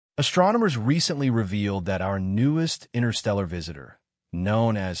Astronomers recently revealed that our newest interstellar visitor,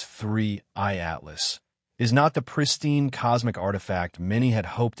 known as 3I Atlas, is not the pristine cosmic artifact many had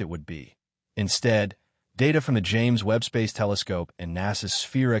hoped it would be. Instead, data from the James Webb Space Telescope and NASA's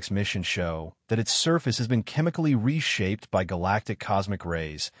Sphere-X mission show that its surface has been chemically reshaped by galactic cosmic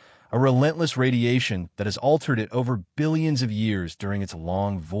rays, a relentless radiation that has altered it over billions of years during its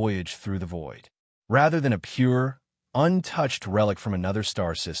long voyage through the void. Rather than a pure, untouched relic from another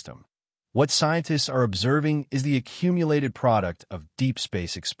star system, what scientists are observing is the accumulated product of deep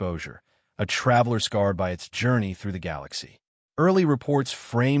space exposure, a traveler scarred by its journey through the galaxy. Early reports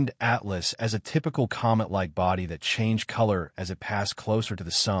framed Atlas as a typical comet-like body that changed color as it passed closer to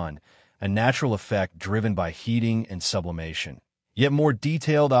the sun, a natural effect driven by heating and sublimation. Yet more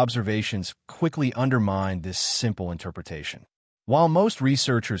detailed observations quickly undermined this simple interpretation. While most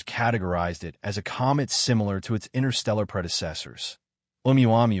researchers categorized it as a comet similar to its interstellar predecessors,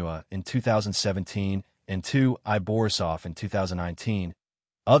 Oumuamua in 2017 and 2I Borisov in 2019,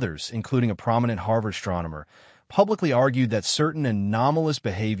 others, including a prominent Harvard astronomer, publicly argued that certain anomalous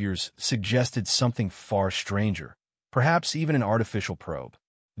behaviors suggested something far stranger, perhaps even an artificial probe.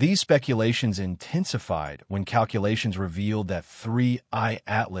 These speculations intensified when calculations revealed that 3I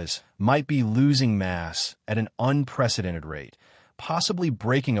Atlas might be losing mass at an unprecedented rate, possibly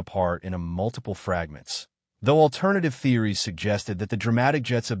breaking apart into multiple fragments. Though alternative theories suggested that the dramatic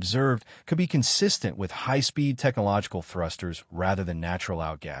jets observed could be consistent with high-speed technological thrusters rather than natural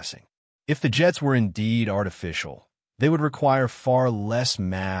outgassing. If the jets were indeed artificial, they would require far less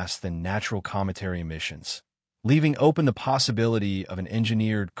mass than natural cometary emissions, leaving open the possibility of an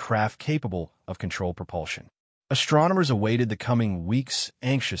engineered craft capable of controlled propulsion. Astronomers awaited the coming weeks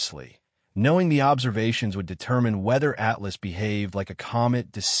anxiously, knowing the observations would determine whether Atlas behaved like a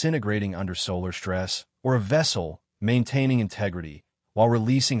comet disintegrating under solar stress or a vessel maintaining integrity while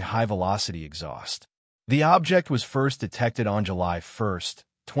releasing high-velocity exhaust. The object was first detected on July 1,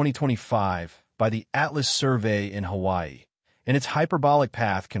 2025, by the Atlas Survey in Hawaii, and its hyperbolic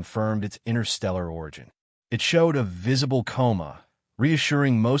path confirmed its interstellar origin. It showed a visible coma,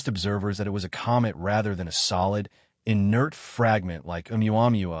 reassuring most observers that it was a comet rather than a solid, inert fragment like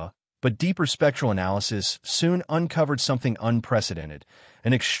Oumuamua, but deeper spectral analysis soon uncovered something unprecedented,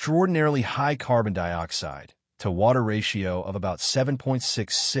 an extraordinarily high carbon dioxide to water ratio of about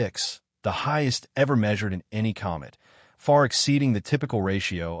 7.66, the highest ever measured in any comet, far exceeding the typical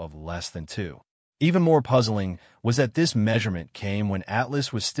ratio of less than 2. Even more puzzling was that this measurement came when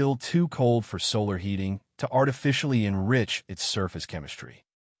Atlas was still too cold for solar heating to artificially enrich its surface chemistry.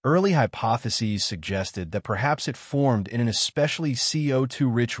 Early hypotheses suggested that perhaps it formed in an especially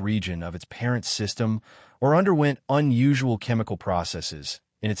CO2-rich region of its parent system or underwent unusual chemical processes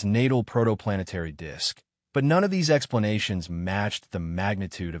in its natal protoplanetary disk. But none of these explanations matched the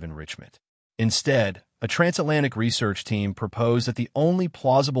magnitude of enrichment. Instead, a transatlantic research team proposed that the only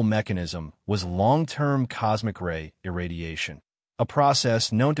plausible mechanism was long-term cosmic ray irradiation, a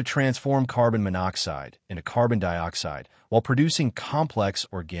process known to transform carbon monoxide into carbon dioxide while producing complex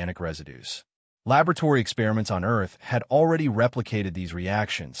organic residues. Laboratory experiments on Earth had already replicated these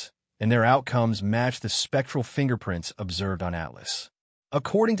reactions, and their outcomes matched the spectral fingerprints observed on Atlas.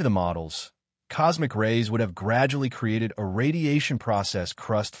 According to the models, cosmic rays would have gradually created a radiation process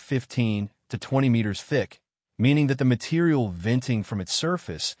crust 15 to 20 meters thick, meaning that the material venting from its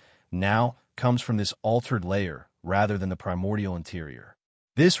surface now comes from this altered layer rather than the primordial interior.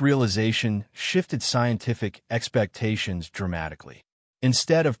 This realization shifted scientific expectations dramatically.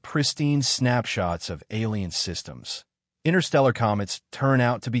 Instead of pristine snapshots of alien systems, interstellar comets turn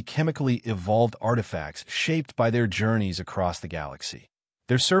out to be chemically evolved artifacts shaped by their journeys across the galaxy.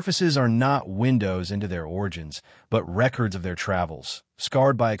 Their surfaces are not windows into their origins, but records of their travels,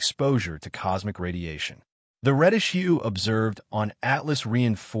 scarred by exposure to cosmic radiation. The reddish hue observed on Atlas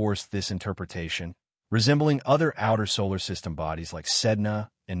reinforced this interpretation, resembling other outer solar system bodies like Sedna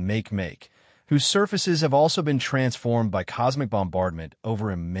and Makemake, whose surfaces have also been transformed by cosmic bombardment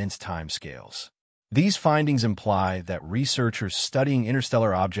over immense timescales. These findings imply that researchers studying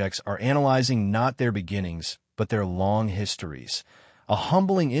interstellar objects are analyzing not their beginnings, but their long histories, a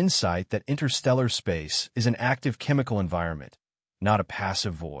humbling insight that interstellar space is an active chemical environment, not a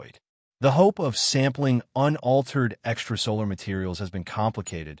passive void. The hope of sampling unaltered extrasolar materials has been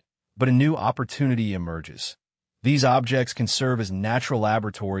complicated, but a new opportunity emerges. These objects can serve as natural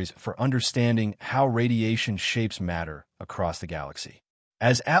laboratories for understanding how radiation shapes matter across the galaxy.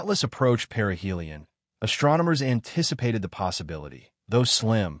 As Atlas approached perihelion, astronomers anticipated the possibility, though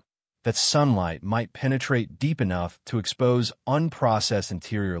slim, that sunlight might penetrate deep enough to expose unprocessed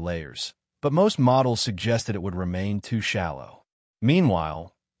interior layers, but most models suggested it would remain too shallow.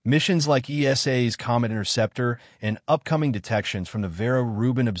 Meanwhile, Missions like ESA's Comet Interceptor and upcoming detections from the Vera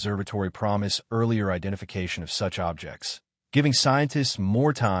Rubin Observatory promise earlier identification of such objects, giving scientists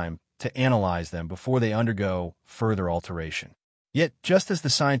more time to analyze them before they undergo further alteration. Yet, just as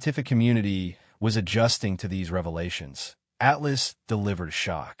the scientific community was adjusting to these revelations, Atlas delivered a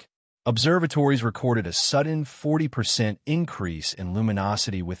shock. Observatories recorded a sudden 40% increase in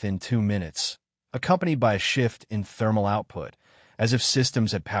luminosity within 2 minutes, accompanied by a shift in thermal output, as if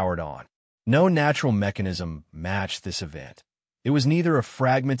systems had powered on. No natural mechanism matched this event. It was neither a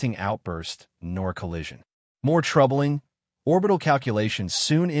fragmenting outburst nor collision. More troubling, orbital calculations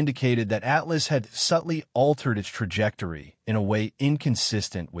soon indicated that Atlas had subtly altered its trajectory in a way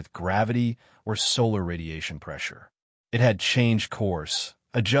inconsistent with gravity or solar radiation pressure. It had changed course,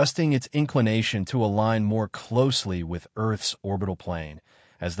 adjusting its inclination to align more closely with Earth's orbital plane,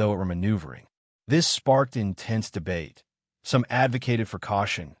 as though it were maneuvering. This sparked intense debate. Some advocated for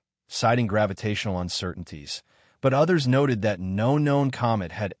caution, citing gravitational uncertainties, but others noted that no known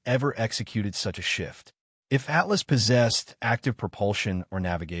comet had ever executed such a shift. If Atlas possessed active propulsion or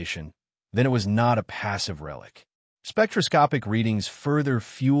navigation, then it was not a passive relic. Spectroscopic readings further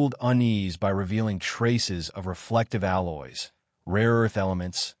fueled unease by revealing traces of reflective alloys, rare earth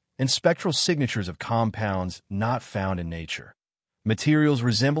elements, and spectral signatures of compounds not found in nature. Materials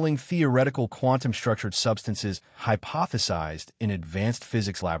resembling theoretical quantum-structured substances hypothesized in advanced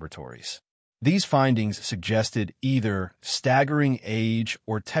physics laboratories. These findings suggested either staggering age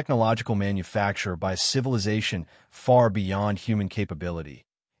or technological manufacture by a civilization far beyond human capability.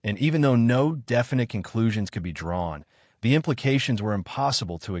 And even though no definite conclusions could be drawn, the implications were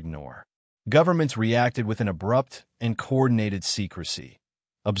impossible to ignore. Governments reacted with an abrupt and coordinated secrecy.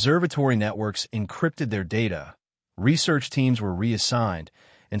 Observatory networks encrypted their data, research teams were reassigned,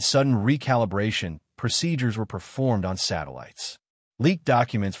 and sudden recalibration procedures were performed on satellites. Leaked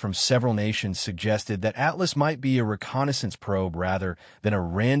documents from several nations suggested that Atlas might be a reconnaissance probe rather than a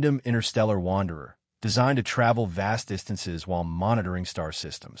random interstellar wanderer, designed to travel vast distances while monitoring star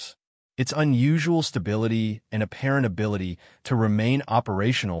systems. Its unusual stability and apparent ability to remain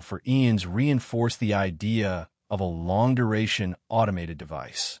operational for eons reinforced the idea of a long-duration automated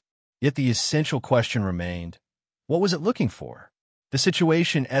device. Yet the essential question remained, what was it looking for? The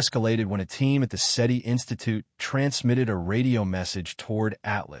situation escalated when a team at the SETI Institute transmitted a radio message toward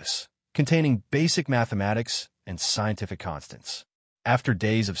Atlas, containing basic mathematics and scientific constants. After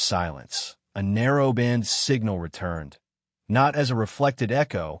days of silence, a narrowband signal returned, not as a reflected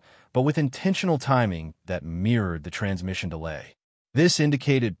echo, but with intentional timing that mirrored the transmission delay. This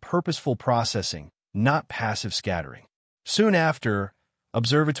indicated purposeful processing, not passive scattering. Soon after,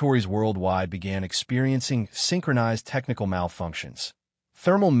 observatories worldwide began experiencing synchronized technical malfunctions.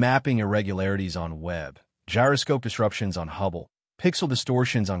 Thermal mapping irregularities on Webb, gyroscope disruptions on Hubble, pixel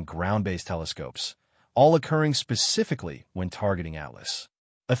distortions on ground-based telescopes, all occurring specifically when targeting Atlas.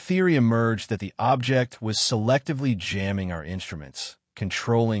 A theory emerged that the object was selectively jamming our instruments,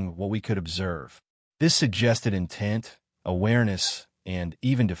 controlling what we could observe. This suggested intent, awareness, and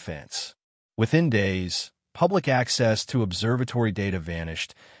even defense. Within days, public access to observatory data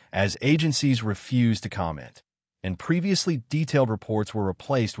vanished as agencies refused to comment, and previously detailed reports were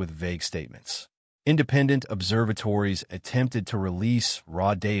replaced with vague statements. Independent observatories attempted to release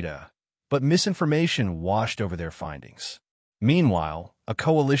raw data, but misinformation washed over their findings. Meanwhile, a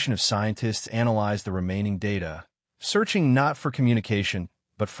coalition of scientists analyzed the remaining data, searching not for communication,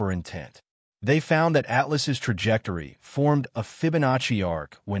 but for intent. They found that Atlas's trajectory formed a Fibonacci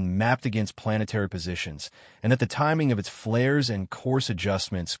arc when mapped against planetary positions, and that the timing of its flares and course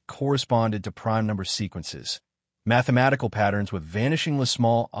adjustments corresponded to prime number sequences, mathematical patterns with vanishingly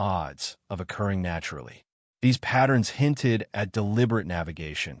small odds of occurring naturally. These patterns hinted at deliberate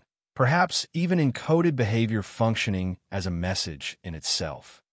navigation, perhaps even encoded behavior functioning as a message in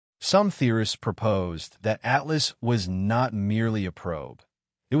itself. Some theorists proposed that Atlas was not merely a probe.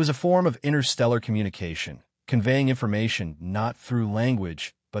 It was a form of interstellar communication, conveying information not through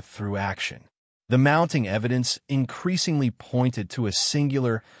language, but through action. The mounting evidence increasingly pointed to a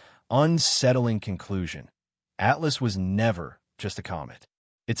singular, unsettling conclusion. Atlas was never just a comet.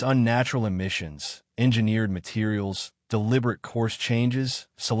 Its unnatural emissions, engineered materials, deliberate course changes,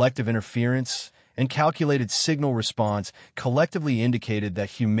 selective interference, and calculated signal response collectively indicated that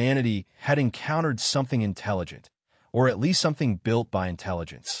humanity had encountered something intelligent, or at least something built by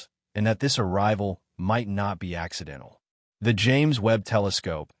intelligence, and that this arrival might not be accidental. The James Webb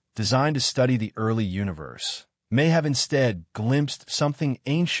Telescope, designed to study the early universe, may have instead glimpsed something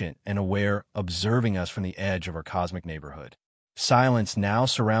ancient and aware observing us from the edge of our cosmic neighborhood. Silence now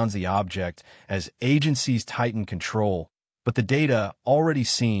surrounds the object as agencies tighten control, But the data already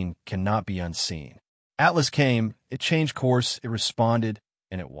seen cannot be unseen. Atlas came, it changed course, it responded,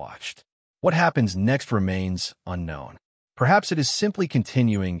 and it watched. What happens next remains unknown. Perhaps it is simply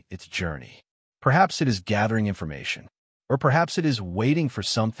continuing its journey. Perhaps it is gathering information. Or perhaps it is waiting for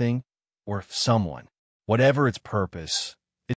something or someone. Whatever its purpose,